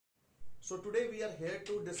So today we are here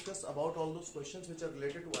to discuss about all those questions which are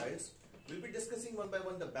related to IELTS. We'll be discussing one by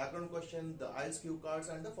one the background question, the IELTS cue cards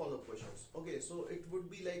and the follow-up questions. Okay, so it would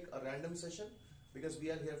be like a random session because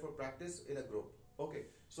we are here for practice in a group. Okay,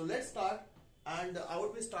 so let's start, and I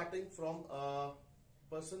would be starting from a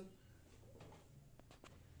person.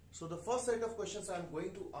 So the first set of questions I'm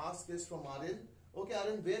going to ask is from Aryan. Okay,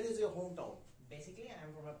 Aryan, where is your hometown? Basically, I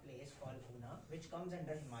am from a place called Pune, which comes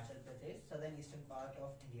under Himachal Pradesh, southern eastern part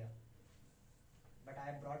of India. But I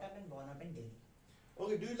am brought up and born up in Delhi.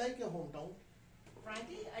 Okay, do you like your hometown?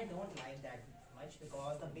 Frankly, I don't like that much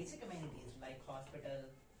because the basic amenities like hospital,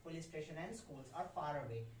 police station and schools are far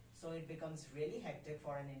away. So it becomes really hectic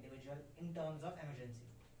for an individual in terms of emergency.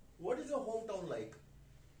 What is your hometown like?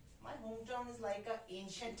 My hometown is like an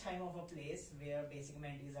ancient time of a place where basic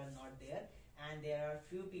amenities are not there, and there are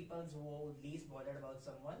few people who are least bothered about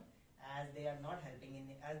someone as they are not having a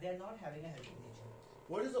helping nature.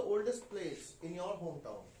 What is the oldest place in your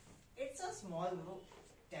hometown? It's a small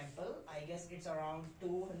temple. I guess it's around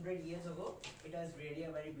 200 years ago. It was really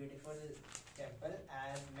a very beautiful temple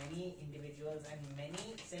as many individuals and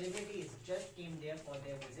many celebrities just came there for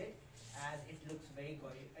their visit as it looks very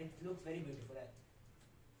gorgeous. It looks very beautiful.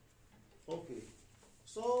 Okay,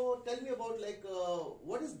 so tell me about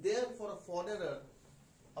what is there for a foreigner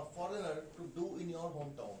to do in your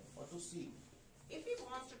hometown or to see? If he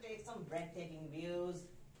wants to take some breathtaking views,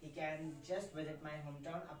 he can just visit my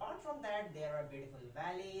hometown. Apart from that, there are beautiful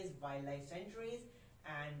valleys, wildlife sanctuaries,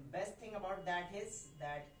 and best thing about that is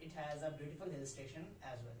that it has a beautiful hill station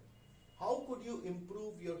as well. How could you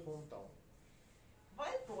improve your hometown?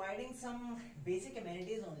 While providing some basic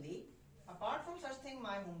amenities only. Apart from such thing,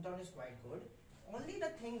 my hometown is quite good. Only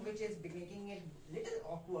the thing which is making it little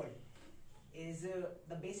awkward is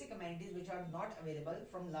the basic amenities which are not available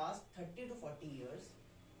from last 30 to 40 years.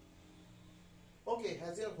 Okay,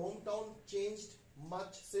 has your hometown changed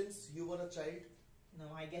much since you were a child?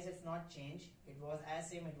 No, I guess it's not changed. It was as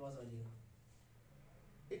same it was earlier.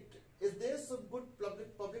 Is there some good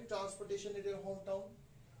public transportation in your hometown?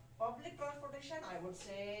 Public transportation, I would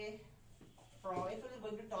say, if we're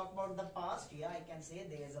going to talk about the past, yeah, I can say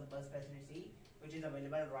there is a bus facility which is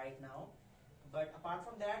available right now. But apart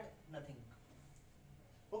from that, nothing.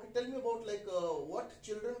 Okay, tell me about what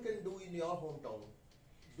children can do in your hometown.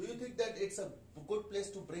 Do you think that it's a good place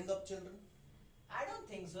to bring up children? I don't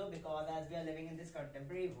think so, because as we are living in this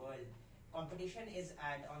contemporary world, competition is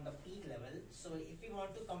on the peak level. So if we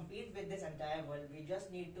want to compete with this entire world, we just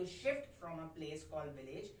need to shift from a place called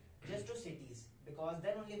village just to cities, because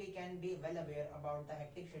then only we can be well aware about the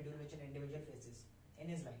hectic schedule which an individual faces in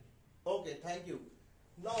his life. Okay, thank you.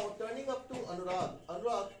 Now turning up to Anurag.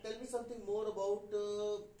 Anurag, tell me something more about,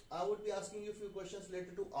 I would be asking you a few questions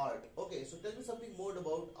related to art. Okay, so tell me something more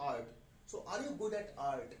about art. So are you good at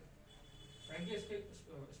art? Frankly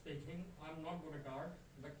speaking, I'm not good at art,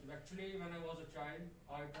 but actually when I was a child,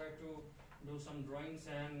 I tried to do some drawings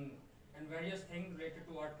and various things related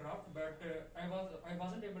to art craft, but I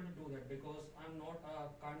wasn't able to do that because I'm not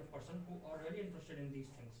a kind of person who are really interested in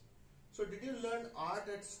these things. So did you learn art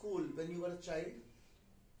at school when you were a child?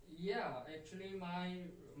 Yeah, actually my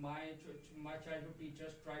childhood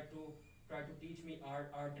teachers tried to teach me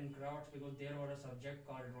art and crafts because there was a subject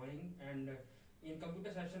called drawing, and in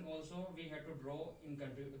computer section also we had to draw in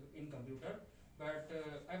computer, but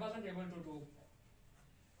I wasn't able to do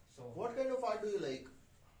so. What kind of art do you like?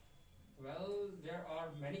 Well, there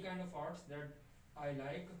are many kind of arts that I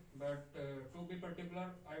like, but to be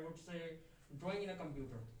particular, I would say drawing in a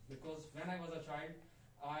computer, because when I was a child,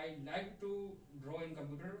 I liked to draw in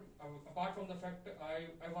computer. Apart from the fact I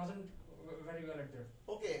wasn't very well at that.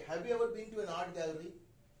 Okay, have you ever been to an art gallery?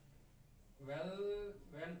 Well,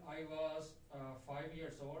 when I was 5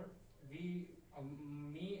 years old, I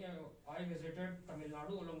visited Tamil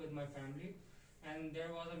Nadu along with my family, and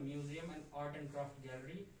there was a museum and art and craft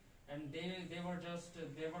gallery, and there were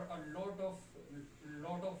a lot of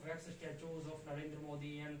wax statues of Narendra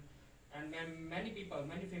Modi and many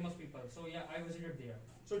famous people. So yeah, I visited there.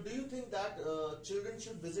 So do you think that children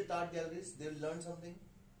should visit art galleries? They'll learn something?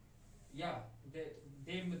 Yeah,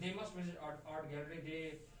 they must visit art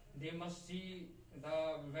gallery. They must see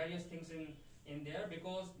the various things in there,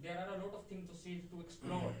 because there are a lot of things to see, to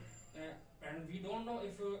explore. And we don't know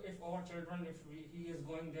if our children, he is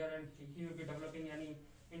going there and he will be developing any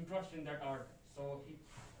interest in that art. So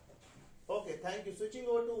Okay, thank you. Switching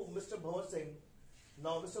over to Mr. Bhavar Singh.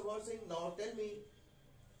 Now, Mr. Bhavar Singh, now tell me,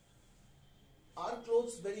 are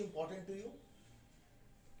clothes very important to you?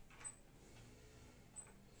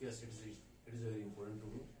 Yes, it is very important to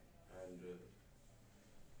me, and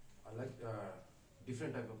I like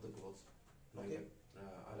different type of the clothes. Like Okay.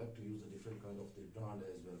 I like to use the different kind of the brand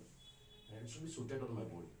as well, and it should be suited on my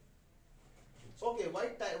body. Okay,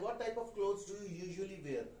 what type of clothes do you usually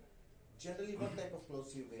wear? Generally, what type of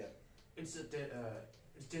clothes you wear? It's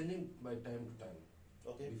it's changing by time to time.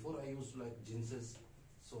 Okay. Before I used to like jeans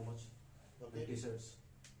so much, Okay. and t-shirts,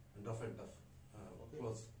 and rough and tough Okay.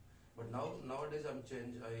 clothes. But nowadays I'm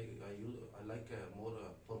changed. I like more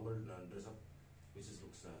formal dress up, which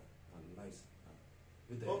looks nice.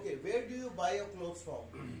 With the, Okay, where do you buy your clothes from?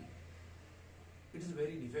 It is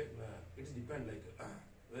very it is depend like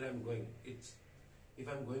where I'm going. It's if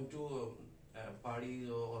I'm going to parties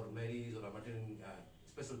or marriages or I'm attending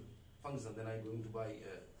special function, then I'm going to buy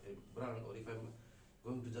a brand. Or if I'm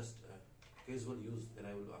going to just casual use, then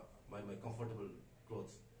I will buy my comfortable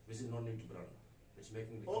clothes, which is not need to brand. It's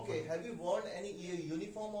making the Okay, comfortable. have you worn any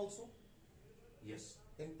uniform also Yes.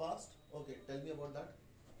 in past? Okay, tell me about that.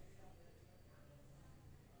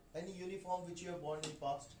 Any uniform which you have worn in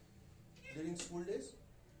past during school days?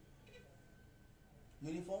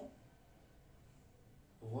 Uniform?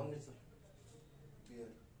 One is Yeah.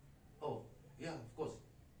 oh yeah, of course.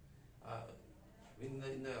 In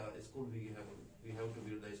the school we have to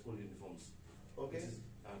wear the school uniforms. Okay. This is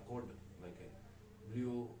code like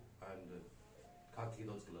blue and khaki,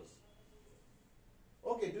 those colors.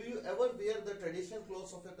 Okay, do you ever wear the traditional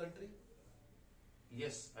clothes of your country?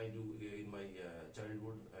 Yes, I do in my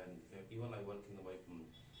childhood, and even I work in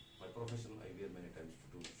my profession. I wear many times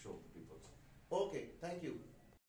to show people. Okay, thank you.